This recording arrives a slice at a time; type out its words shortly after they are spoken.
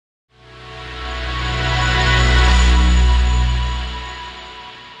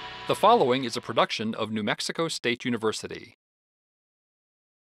The following is a production of New Mexico State University.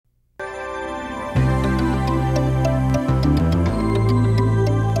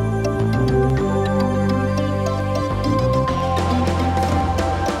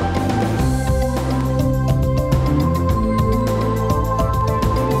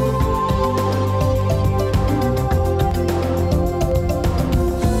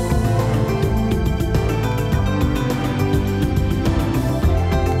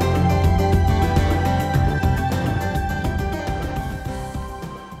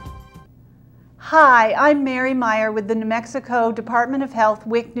 Hi, I'm Mary Meyer with the New Mexico Department of Health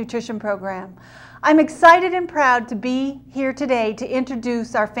WIC Nutrition Program. I'm excited and proud to be here today to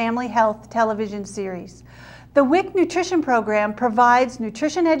introduce our Family Health television series. The WIC Nutrition Program provides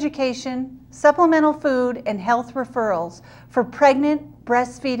nutrition education, supplemental food, and health referrals for pregnant,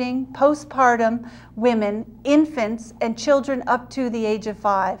 breastfeeding, postpartum women, infants, and children up to the age of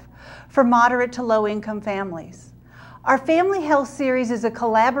 5 for moderate to low-income families. Our Family Health series is a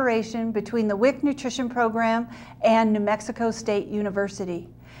collaboration between the WIC Nutrition Program and New Mexico State University.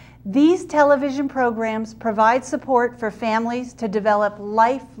 These television programs provide support for families to develop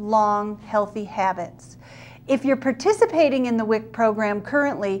lifelong healthy habits. If you're participating in the WIC program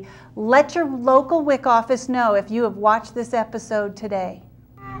currently, let your local WIC office know if you have watched this episode today.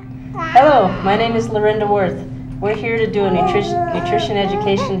 Hello, my name is Lorinda Worth. We're here to do a nutrition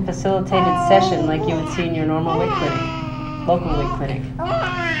education facilitated session like you would see in your normal WIC clinic, local WIC clinic.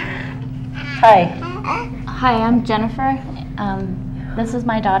 Hi. Hi, I'm Jennifer. This is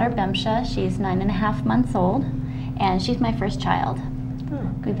my daughter, Bemsha. She's 9.5 months old, and she's my first child.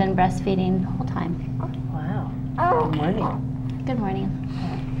 We've been breastfeeding the whole time. Wow. Good morning. Good morning.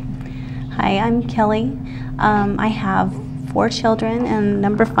 Hi, I'm Kelly. I have 4 children, and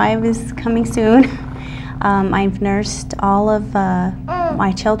number 5 is coming soon. I've nursed all of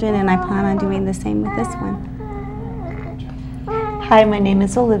my children, and I plan on doing the same with this one. Hi, my name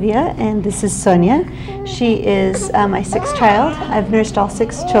is Olivia, and this is Sonia. She is my 6th child. I've nursed all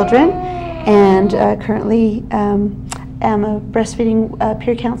 6 children, and currently am a breastfeeding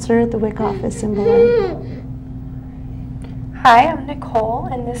peer counselor at the WIC office in Belen. Hi, I'm Nicole,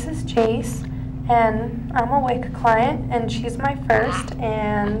 and this is Jace, and I'm a WIC client, and she's my first,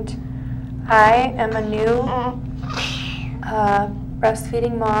 and I am a new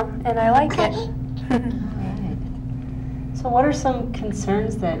breastfeeding mom, and I like it. So what are some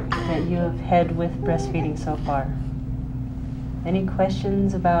concerns that you have had with breastfeeding so far? Any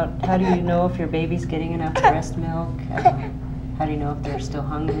questions about how do you know if your baby's getting enough breast milk? How do you know if they're still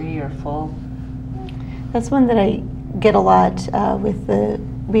hungry or full? That's one that I get a lot with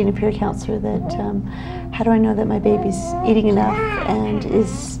being a peer counselor, that how do I know that my baby's eating enough, and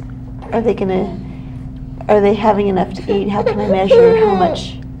are they having enough to eat? How can I measure how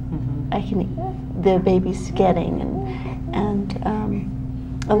much the baby's getting? And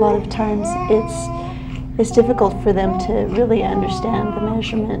a lot of times it's difficult for them to really understand the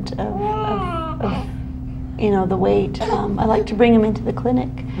measurement of the weight. I like to bring them into the clinic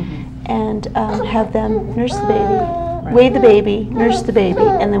and have them nurse the baby, weigh the baby, nurse the baby,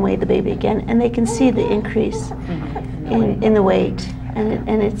 and then weigh the baby again, and they can see the increase in the weight,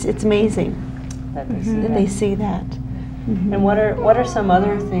 and it's amazing that they see that. And what are some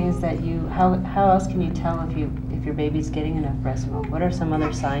other things that how else can you tell if your baby's getting enough breast milk? What are some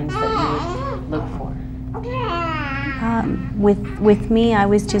other signs that you would look for? With me, I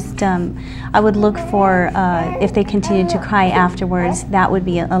was just I would look for if they continued to cry afterwards. That would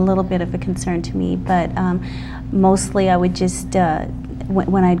be a little bit of a concern to me, but mostly I would just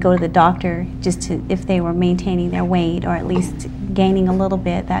when I'd go to the doctor, just to if they were maintaining their weight or at least gaining a little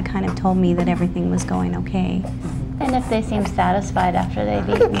bit, that kind of told me that everything was going okay. And if they seem satisfied after they've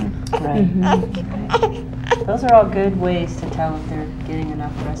eaten. Right. Those are all good ways to tell if they're getting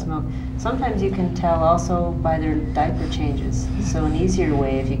enough breast milk. Sometimes you can tell also by their diaper changes. So an easier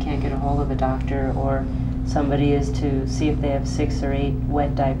way, if you can't get a hold of a doctor or somebody, is to see if they have 6 or 8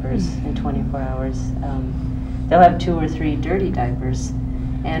 wet diapers in 24 hours. They'll have 2 or 3 dirty diapers.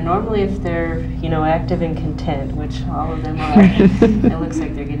 And normally if they're, active and content, which all of them are, it looks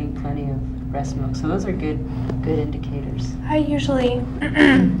like they're getting plenty of breast milk. So those are good indicators. I usually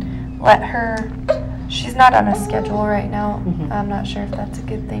let her, she's not on a schedule right now. I'm not sure if that's a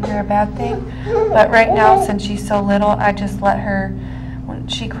good thing or a bad thing, but right now, since she's so little, I just let her, when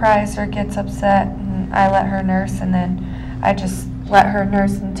she cries or gets upset, and I let her nurse, and then I just let her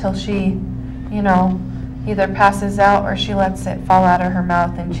nurse until she, either passes out or she lets it fall out of her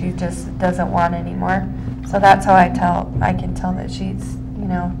mouth and she just doesn't want anymore. So that's how I can tell that she's,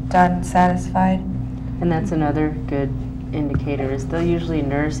 done, satisfied. And that's another good indicator is they'll usually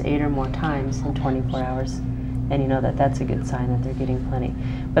nurse 8 or more times in 24 hours. And you know that's a good sign that they're getting plenty.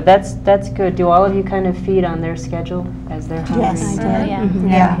 But that's good. Do all of you kind of feed on their schedule as they're hungry? Yes, I do. Yeah.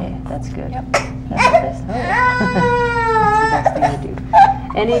 Yeah. Okay, that's good. Yep. That's the best. That's the best thing to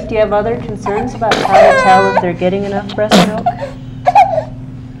do. Do you have other concerns about how to tell if they're getting enough breast milk?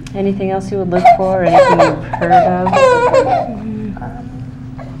 Anything else you would look for, or anything you've heard of?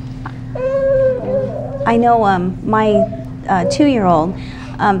 I know my 2-year-old,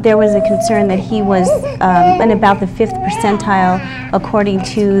 there was a concern that he was in about the 5th percentile according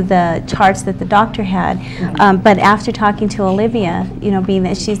to the charts that the doctor had. But after talking to Olivia, you know, being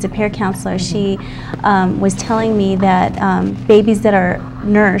that she's a peer counselor, she was telling me that babies that are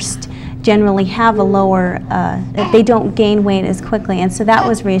nursed generally have a lower, they don't gain weight as quickly, and so that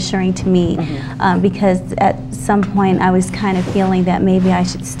was reassuring to me because at some point I was kind of feeling that maybe I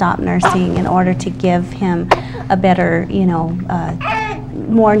should stop nursing in order to give him a better, you know,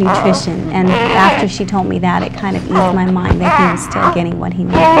 more nutrition. And after she told me that, it kind of eased my mind that he was still getting what he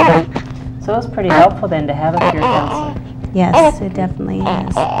needed. So it's pretty helpful then to have a peer counselor. Yes, it definitely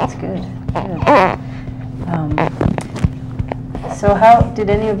is. That's good. Good. So how, did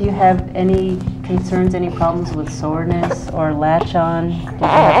any of you have any concerns, any problems with soreness or latch-on? Did you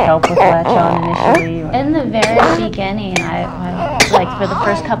have help with latch-on initially? Or? In the very beginning, I like for the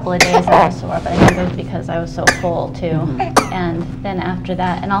first couple of days I was sore, but I think it was because I was so full too. And then after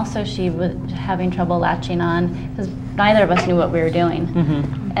that, and also she was having trouble latching on because neither of us knew what we were doing.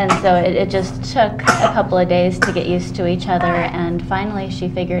 And so it just took a couple of days to get used to each other, and finally she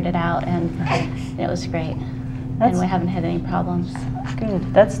figured it out, and it was great. And we haven't had any problems.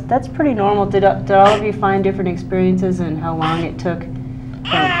 Good. That's pretty normal. Did all of you find different experiences and how long it took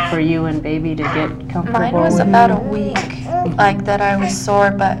for you and baby to get comfortable? Mine was with about a week, like that I was sore,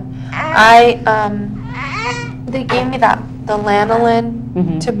 but they gave me the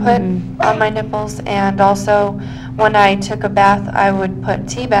lanolin to put on my nipples, and also when I took a bath I would put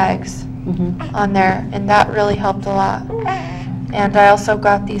tea bags on there, and that really helped a lot. And I also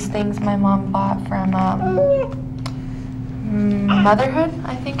got these things my mom bought from Motherhood,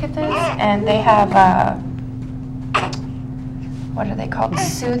 I think it is, and they have what are they called?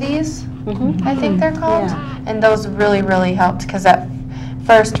 Soothies, I think they're called. Yeah. And those really helped, because at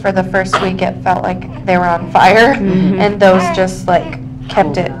first, for the first week, it felt like they were on fire, and those just like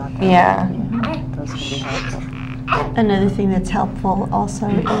kept it. Yeah. Those can be helpful. Another thing that's helpful also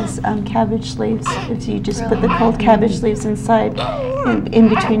is cabbage leaves. If you just put the cold cabbage leaves inside, in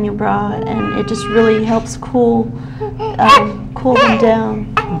between your bra, and it just really helps cool them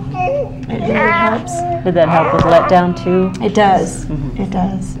down. It really helps. Did that help with letdown too? It does. It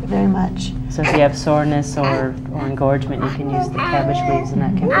does very much. So if you have soreness or engorgement, you can use the cabbage leaves, and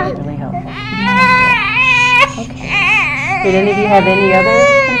that can be really helpful. Okay. Did any of you have any other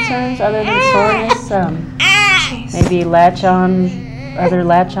concerns other than soreness? Maybe other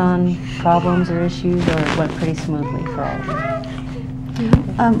latch-on problems or issues, or it went pretty smoothly for all of you?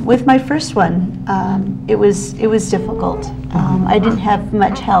 With my first one, it was difficult. I didn't have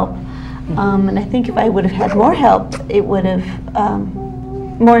much help, and I think if I would have had more help, it would have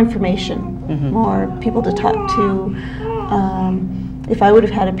more information, more people to talk to. If I would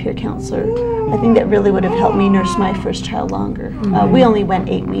have had a peer counselor, I think that really would have helped me nurse my first child longer. We only went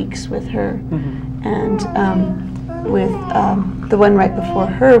 8 weeks with her, and with the one right before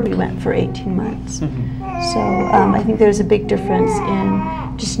her, we went for 18 months. So I think there's a big difference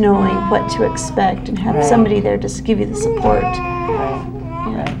in just knowing what to expect and have somebody there to give you the support.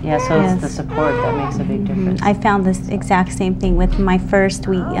 Yeah, so it's the support that makes a big difference. I found this exact same thing with my first.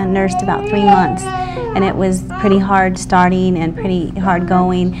 We nursed about 3 months, and it was pretty hard starting and pretty hard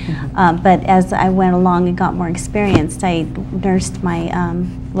going. But as I went along and got more experienced, I nursed my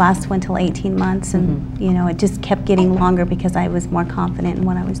last one till 18 months, and you know, it just kept getting longer because I was more confident in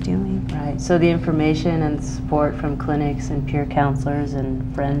what I was doing. Right. So the information and support from clinics and peer counselors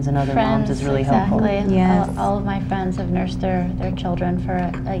and friends and other moms is really helpful. Yes. All of my friends have nursed their children for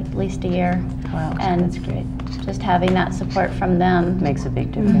at least a year. Wow, and that's great. Just having that support from them Makes a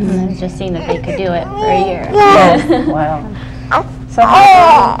big difference. and then just seeing that they could do it for a year. Yes. Wow. So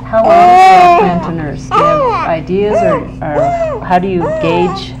how long do you plan to nurse? Do you have ideas, or how do you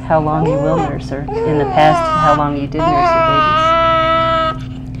gauge how long you will nurse, or in the past, how long you did nurse your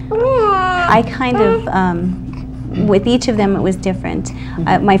babies? I kind of, with each of them it was different.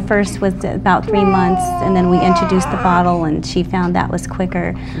 My first was about 3 months, and then we introduced the bottle, and she found that was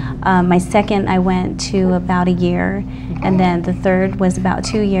quicker. My second, I went to about a year, and then the third was about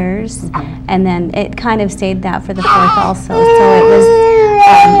 2 years, and then it kind of stayed that for the fourth also. So it was,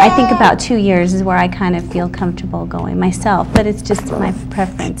 I think about 2 years is where I kind of feel comfortable going myself, but it's just my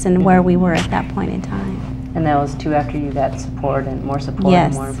preference and where we were at that point in time. And that was too after you got support and more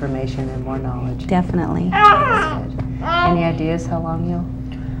Yes. more information and more knowledge. Definitely. Good. Any ideas how long you'll?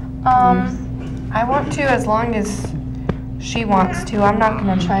 I want to as long as she wants to. I'm not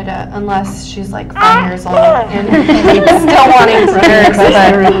going to try to, unless she's like 5 years old and still wanting to nurse.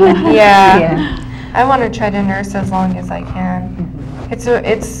 But yeah, I want to try to nurse as long as I can.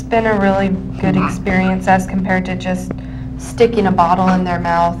 It's been a really good experience as compared to just sticking a bottle in their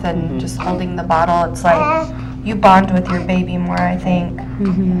mouth and just holding the bottle. It's like you bond with your baby more, I think,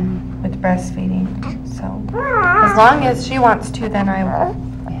 with breastfeeding. So as long as she wants to, then I will.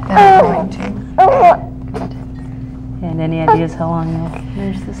 Then I'm going to. And any ideas how long you'll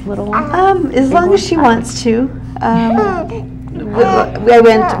nurse this little one? As long as she wants to. I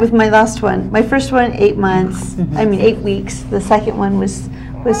went with my last one. My first one, 8 months. I mean, 8 weeks. The second one was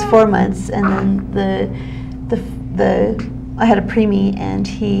 4 months, and then I had a preemie, and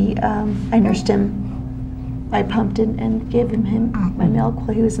I nursed him. I pumped and gave him my milk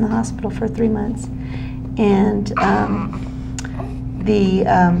while he was in the hospital for 3 months, and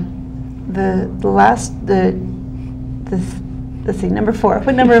let's see, number 4.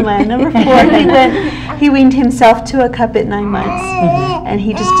 What number am I? Number 4. He weaned himself to a cup at 9 months, and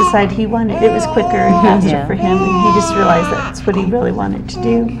he just decided it was quicker and faster for him, and he just realized that's what he really wanted to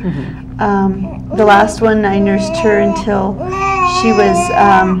do. The last one, I nursed her until she was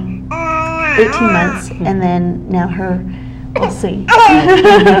 18 months, and then now we'll see.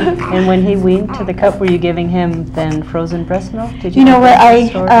 And when he weaned to the cup, were you giving him then frozen breast milk? Did you know what? I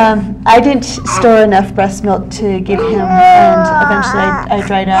didn't store enough breast milk to give him, and eventually I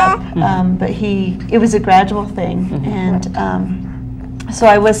dried up. But it was a gradual thing, and so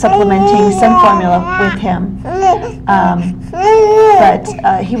I was supplementing some formula with him. But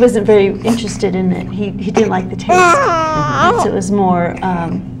he wasn't very interested in it. He didn't like the taste, so it was more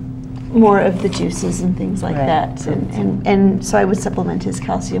of the juices and things like that, and so I would supplement his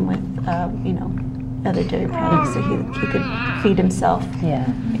calcium with other dairy products so he could feed himself. Yeah,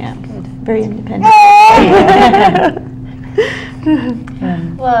 good. Very independent.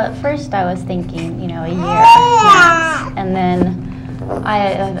 Well, at first I was thinking, a year max, and then I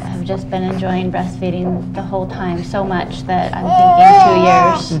have just been enjoying breastfeeding the whole time so much that I'm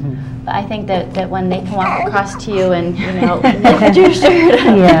thinking 2 years. But I think that when they can walk across to you and, lift your shirt,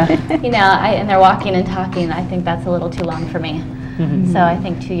 and they're walking and talking, I think that's a little too long for me. So I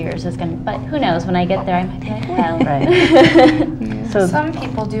think 2 years is going to, but who knows, when I get there I might be like, well. So some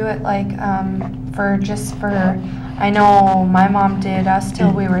people do it like I know my mom did us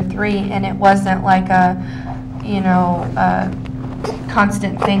till we were 3, and it wasn't like a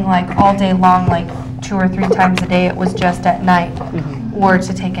constant thing like all day long, like 2 or 3 times a day. It was just at night or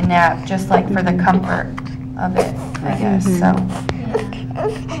to take a nap, just like for the comfort of it, I guess.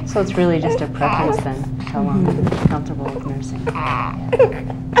 So it's really just a preference then, how long you're comfortable with nursing.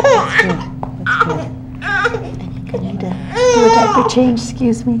 That's good. I need to do a diaper change,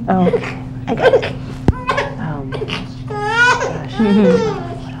 excuse me. Oh, I got it.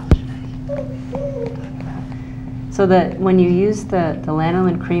 So that when you used the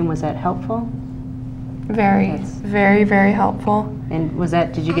lanolin cream, was that helpful? Very, very, very helpful. And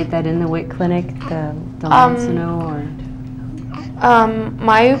did you get that in the WIC clinic, the nmsu, or?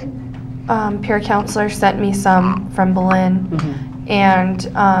 My peer counselor sent me some from Berlin, and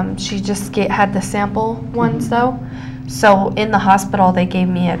she just had the sample ones though. So in the hospital they gave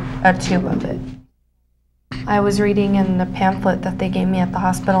me a tube of it. I was reading in the pamphlet that they gave me at the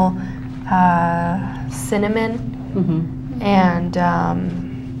hospital cinnamon and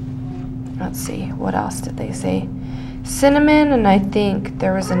let's see, what else did they say? Cinnamon, and I think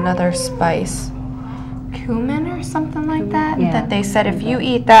there was another spice, cumin or something like that, that they said if you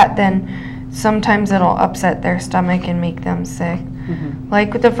eat that, then sometimes it'll upset their stomach and make them sick.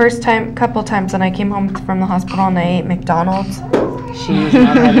 Like the couple times when I came home from the hospital and I ate McDonald's. She was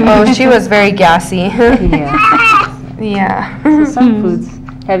not having Oh, she was very gassy. Yeah. So some foods.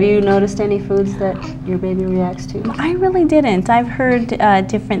 Have you noticed any foods that your baby reacts to? I really didn't. I've heard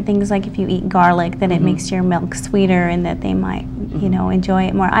different things, like if you eat garlic, that it makes your milk sweeter and that they might, enjoy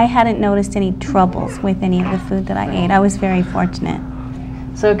it more. I hadn't noticed any troubles with any of the food that I ate. I was very fortunate.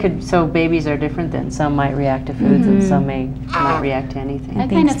 So babies are different then. Some might react to foods and some may not react to anything. I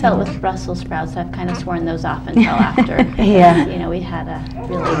kind of felt with Brussels sprouts, I've kind of sworn those off until after. We had a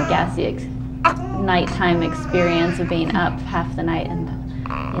really gassy nighttime experience of being up half the night, and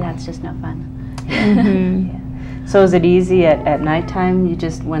that's just no fun. So is it easy at nighttime? You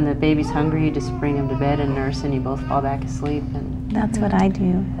just, when the baby's hungry, you just bring him to bed and nurse, and you both fall back asleep? And That's what I do.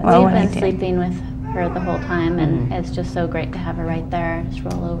 We've what I been do. sleeping with her the whole time, and it's just so great to have her right there. Just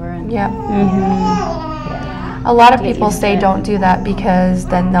roll over and Yeah. yeah. A lot of Get people used say to it. don't do that because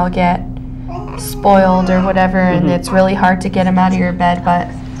then they'll get spoiled or whatever, and it's really hard to get them out of your bed. But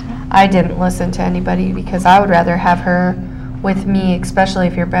I didn't listen to anybody because I would rather have her with me, especially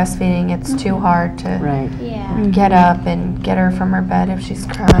if you're breastfeeding. It's too hard to Right. Yeah. get up and get her from her bed if she's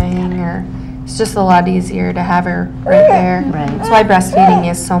crying, or it's just a lot easier to have her right there. Right. That's why breastfeeding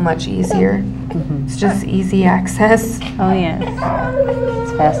is so much easier. It's just easy access. Oh, yes.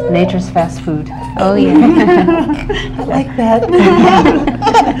 It's fast. Nature's fast food. Oh, yeah. I like that.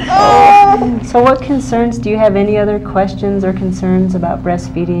 So what concerns, do you have any other questions or concerns about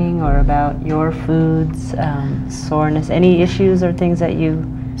breastfeeding or about your foods, soreness, any issues or things that you,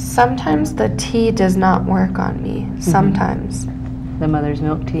 Sometimes the tea does not work on me. Sometimes. the mother's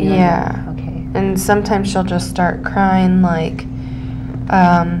milk tea? or- Yeah. Okay. And sometimes she'll just start crying like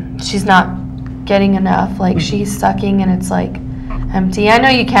she's not getting enough. Like she's sucking and it's like empty. I know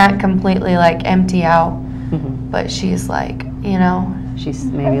you can't completely like empty out, but she's like, you know. She's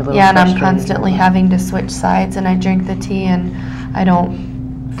maybe a little Yeah, and I'm frustrated or constantly what. having to switch sides, and I drink the tea and I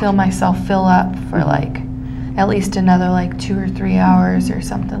don't feel myself fill up for like at least another like 2 or 3 hours or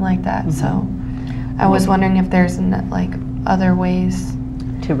something like that. So I was wondering if there's like other ways.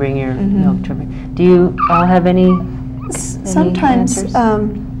 To bring your milk to her. Do you all have any Sometimes,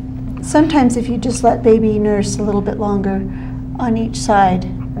 answers? sometimes if you just let baby nurse a little bit longer on each side,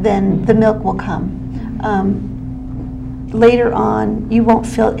 then the milk will come. Later on, you won't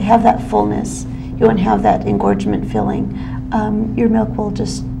have that fullness. You won't have that engorgement feeling. Your milk will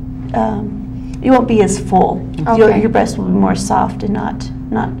just, you won't be as full. Okay. Your breast will be more soft and not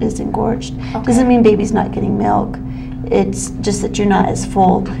as engorged. Doesn't mean baby's not getting milk. It's just that you're not as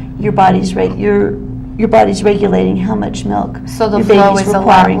full. Your body's regulating how much milk So the your flow baby's is a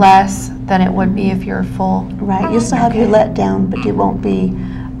lot requiring. less than it would be if you're full. Right, you'll still have your let down, but you won't be,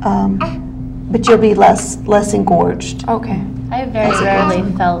 but you'll be less engorged. Okay. I very rarely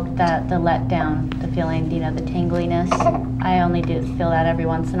felt that the letdown, the feeling, the tingliness. I only do feel that every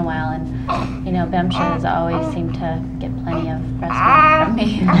once in a while, and Bemsha has always seemed to get plenty of breast milk from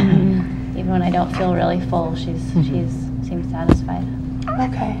me. Even when I don't feel really full, she's seems satisfied.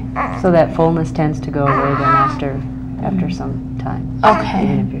 Okay. So that fullness tends to go away then after some time. Okay.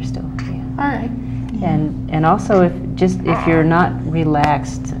 Even if you're still, yeah. All right. And also if you're not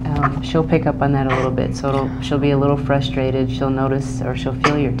relaxed, she'll pick up on that a little bit. So she'll be a little frustrated. She'll notice or she'll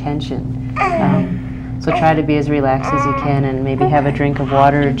feel your tension. So try to be as relaxed as you can, and maybe have a drink of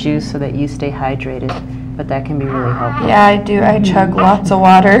water or juice so that you stay hydrated. But that can be really helpful. Yeah, I do. I chug lots of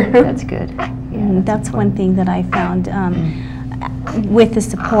water. That's good. Yeah, That's one thing that I found with the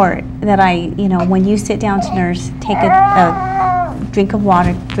support, that when you sit down to nurse, take a drink of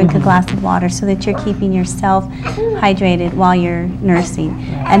water, drink a glass of water, so that you're keeping yourself hydrated while you're nursing.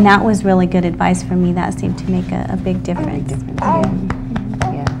 And that was really good advice for me. That seemed to make a big difference.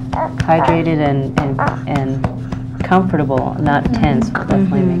 Yeah. Hydrated and comfortable, not tense, will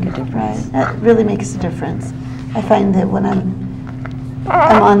definitely make a difference. Right, that really makes a difference. I find that when I'm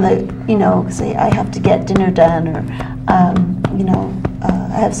on the, say I have to get dinner done, or I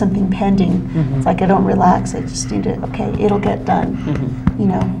have something pending. It's like I don't relax. I just need to. Okay, it'll get done.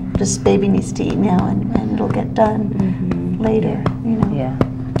 Just baby needs to eat now, and it'll get done later. Yeah.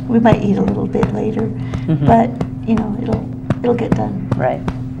 We might eat a little bit later, but it'll get done. Right.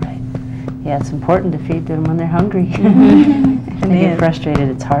 Yeah, it's important to feed them when they're hungry. When they get frustrated,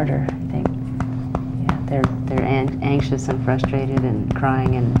 it's harder, I think. Yeah, they're anxious and frustrated and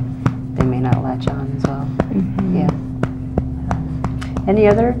crying, and they may not latch on as well. Yeah. Any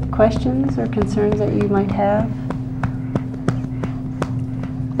other questions or concerns that you might have?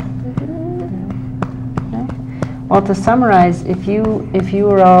 No? Well, to summarize, if you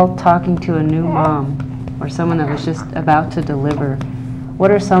were all talking to a new mom or someone that was just about to deliver, what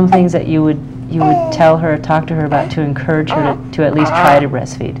are some things that you would tell her or talk to her about to encourage her to at least try to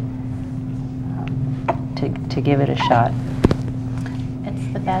breastfeed, to give it a shot? It's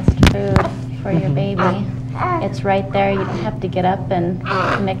the best food for your baby. It's right there. You don't have to get up and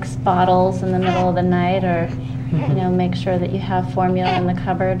mix bottles in the middle of the night, or make sure that you have formula in the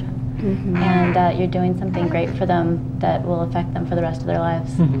cupboard, and you're doing something great for them that will affect them for the rest of their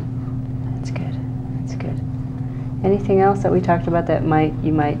lives. That's good. That's good. Anything else that we talked about that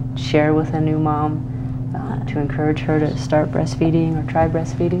you might share with a new mom to encourage her to start breastfeeding or try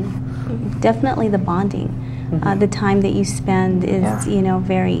breastfeeding? Definitely the bonding. The time that you spend is, you know,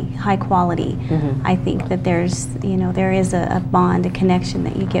 very high quality. I think that there's, you know, there is a bond, a connection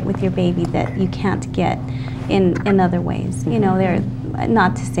that you get with your baby that you can't get in other ways. You know, there,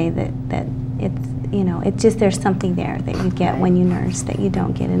 not to say that it's, you know, it's just there's something there that you get when you nurse that you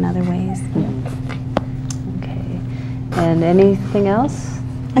don't get in other ways. Okay. And anything else?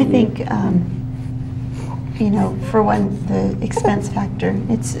 I think, you know, for one, the expense factor.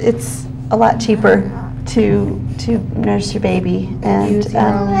 It's a lot cheaper to nurse your baby, and you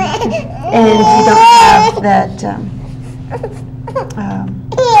don't have that.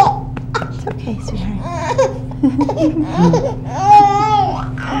 It's okay, sweetheart.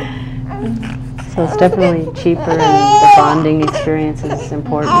 So it's definitely cheaper, and the bonding experience is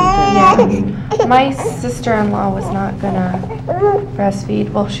important. Yeah. My sister-in-law was not gonna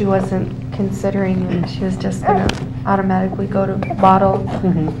breastfeed. Well, she wasn't considering it. She was just gonna automatically go to bottle.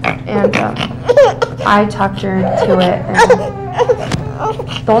 And I talked her into it. And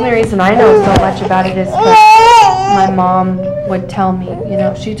the only reason I know so much about it is because my mom would tell me. You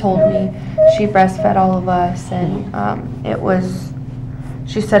know, she told me she breastfed all of us, and it was.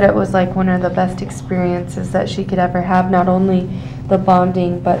 She said it was like one of the best experiences that she could ever have. Not only the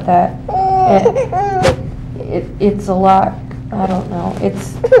bonding, but that it's a lot. I don't know.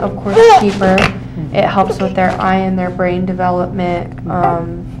 It's of course cheaper. It helps with their eye and their brain development.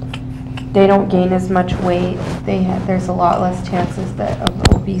 They don't gain as much weight. There's a lot less chances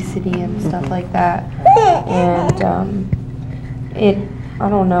of obesity and stuff like that. And I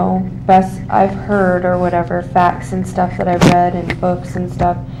don't know, I've heard or whatever, facts and stuff that I've read in books and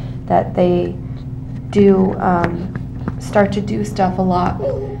stuff, that they do start to do stuff a lot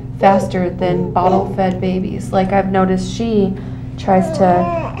faster than bottle-fed babies. Like I've noticed she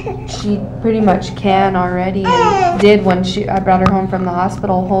pretty much can already, and did when I brought her home from the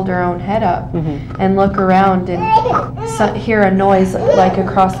hospital, hold her own head up and look around and hear a noise like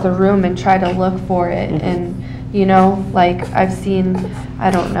across the room and try to look for it. And you know, like I've seen, I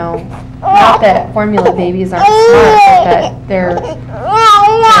don't know, not that formula babies aren't smart, but that they're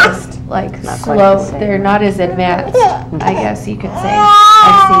just like slow, they're not as advanced, I guess you could say.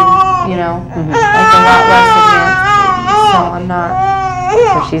 I've seen, you know, like a lot less advanced babies, so I'm not.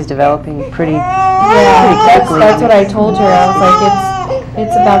 So she's developing pretty quickly. That's what I told her. I was like,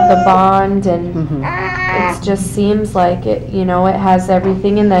 it's about the bond, and it just seems like it, you know, it has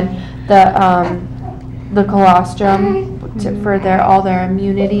everything, and then the colostrum for all their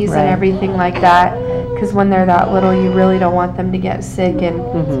immunities and everything like that, because when they're that little you really don't want them to get sick, and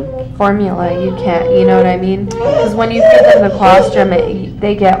formula you can't, you know what I mean, because when you feed them the colostrum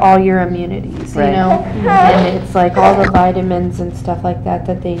they get all your immunities, you know, and it's like all the vitamins and stuff like that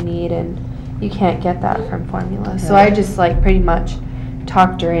they need, and you can't get that from formula. So I just like pretty much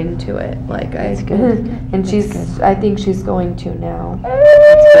talked her into it, like That's good. and I think she's going to now.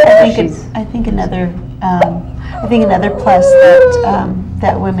 I think another plus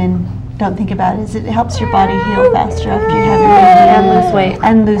that women don't think about is it helps your body heal faster after you have your baby and lose weight.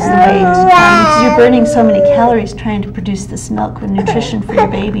 And lose the weight. Because you're burning so many calories trying to produce this milk with nutrition for your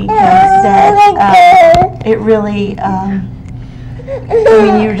baby that it really, I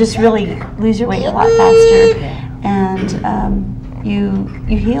mean, you just really lose your weight a lot faster, and you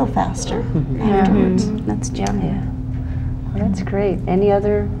heal faster afterwards. That's true. Yeah. Well, that's great. Any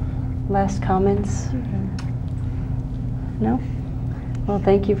other last comments? No? Well,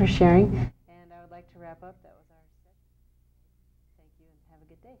 thank you for sharing. And I would like to wrap up. That was our session. Thank you, and have a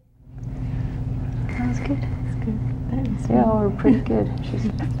good day. That was good. That's good. Yeah, we're pretty good. She's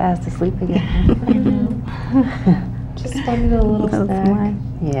fast asleep again. Just wanted a little snack.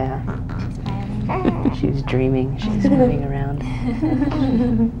 Yeah. She was dreaming. She's moving around.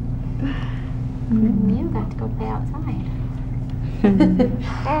 You got to go play outside.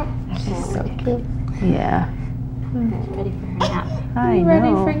 She's so cute. Yeah. Ready for her nap. I know.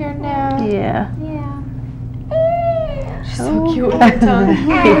 Ready for your nap? Yeah. Yeah. She's so cute with her tongue.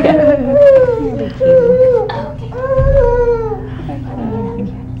 Really cute. Okay.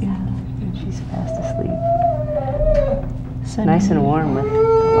 She's fast asleep. So Nice and warm with the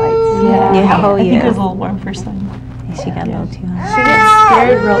lights. Yeah. Oh, I think yeah. it was a little warm for some. She got a little too hot. She gets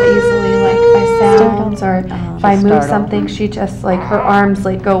scared real easily, like by sounds, or if I move startle. something, she just like her arms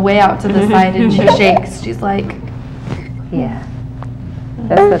like go way out to the side and she shakes. She's like, Yeah.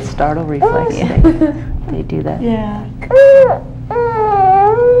 That's that startle reflex. They do that. Yeah.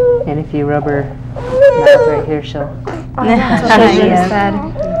 And if you rub her mouth right here, she'll. that's what I Yeah. said.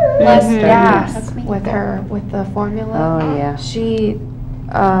 Less gas with her with the formula. Oh yeah. She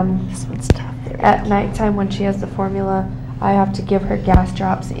This one's tough. at nighttime when she has the formula, I have to give her gas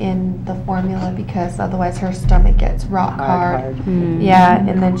drops in the formula because otherwise her stomach gets rock hard. Yeah,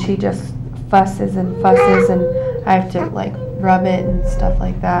 and then she just fusses and fusses, and I have to like rub it and stuff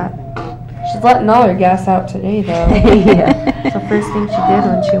like that. She's letting all her gas out today though. Yeah. It's the first thing she did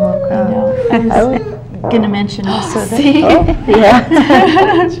when she woke up. I was going to mention also that. See? Yeah.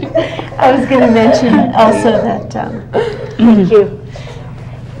 I was going to mention also that. Thank you.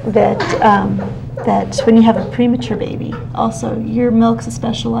 That when you have a premature baby, also your milk's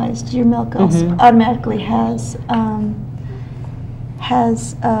specialized. Your milk also automatically has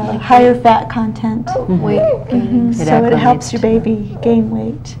higher fat content. Weight gain. So it helps your baby gain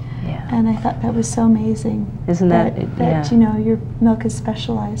weight. Yeah. And I thought that was so amazing. Isn't that that you know, your milk is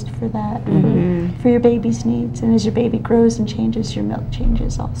specialized for that, for your baby's needs. And as your baby grows and changes, your milk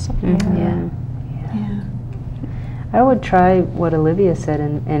changes also. Yeah. Yeah. I would try what Olivia said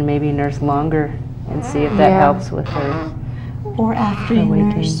and maybe nurse longer and see if that helps with her. Or after you Awakening.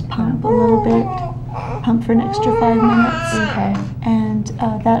 nurse, pump a little bit. Pump for an extra 5 minutes. Okay. And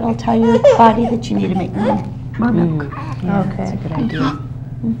that'll tell your body that you need to make more milk. Yeah, Okay. that's a good idea.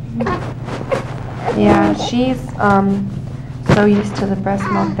 Yeah, she's so used to the breast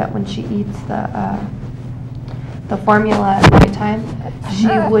milk that when she eats the formula at nighttime, she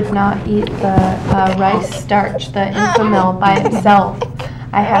would not eat the rice starch, the Enfamil by itself.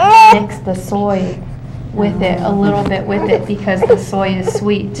 I have to mix the soy with it, a little bit with it, because the soy is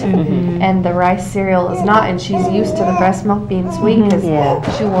sweet and the rice cereal is not, and she's used to the breast milk being sweet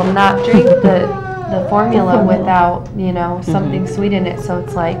because she will not drink the formula without, you know, something sweet in it. So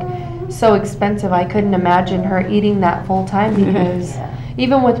it's like so expensive. I couldn't imagine her eating that full time because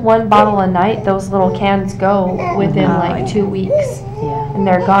even with 1 bottle a night, those little cans go within like 2 weeks. And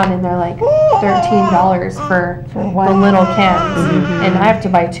they're gone, and they're like $13 for the little cans. And I have to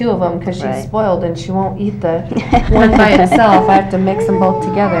buy 2 of them because she's spoiled and she won't eat the one by itself. I have to mix them both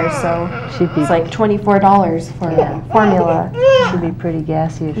together, so it's like $24 for formula. She'd be pretty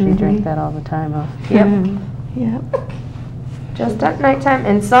gassy if she drank that all the time. Huh? Yep. Just at nighttime,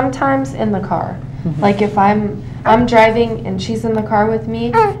 and sometimes in the car. Like if I'm driving and she's in the car with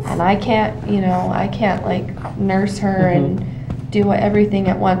me, and I can't, you know, I can't like nurse her and do everything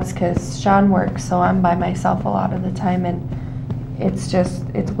at once because Sean works, so I'm by myself a lot of the time, and it's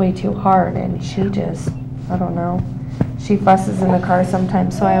way too hard, and she just, I don't know, she fusses in the car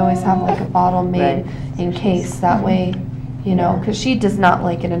sometimes, so I always have like a bottle made in case, that way, you know, because she does not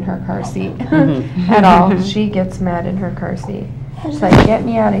like it in her car seat at all. She gets mad in her car seat. She's like, get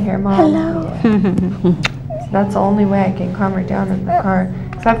me out of here, Mom. So that's the only way I can calm her down in the car.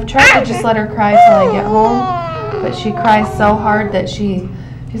 So I've tried to just let her cry till I get home, but she cries so hard that she's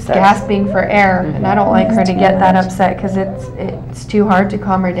gasping for air, and I don't like her to get that upset because it's too hard to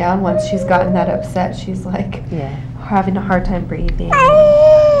calm her down. Once she's gotten that upset, she's like having a hard time breathing.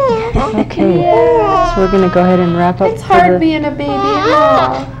 Okay, so we're going to go ahead and wrap up. It's hard being a baby.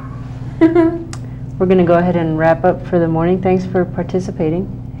 We're going to go ahead and wrap up for the morning. Thanks for participating,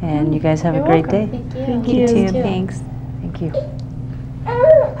 and you guys have a great day. Thank you too. Thanks. Thank you.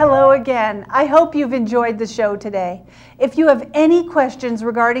 Hello again. I hope you've enjoyed the show today. If you have any questions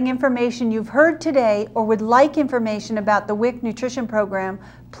regarding information you've heard today or would like information about the WIC Nutrition Program,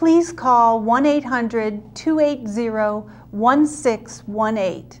 please call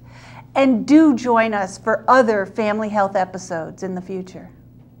 1-800-280-1618. And do join us for other family health episodes in the future.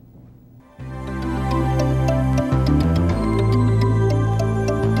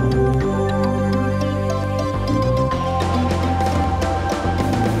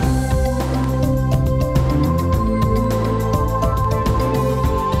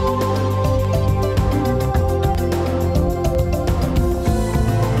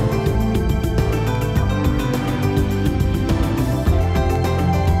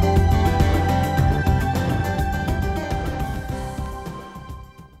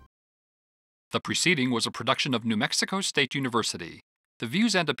 The preceding was a production of New Mexico State University. The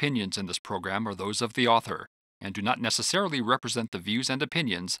views and opinions in this program are those of the author and do not necessarily represent the views and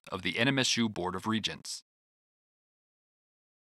opinions of the NMSU Board of Regents.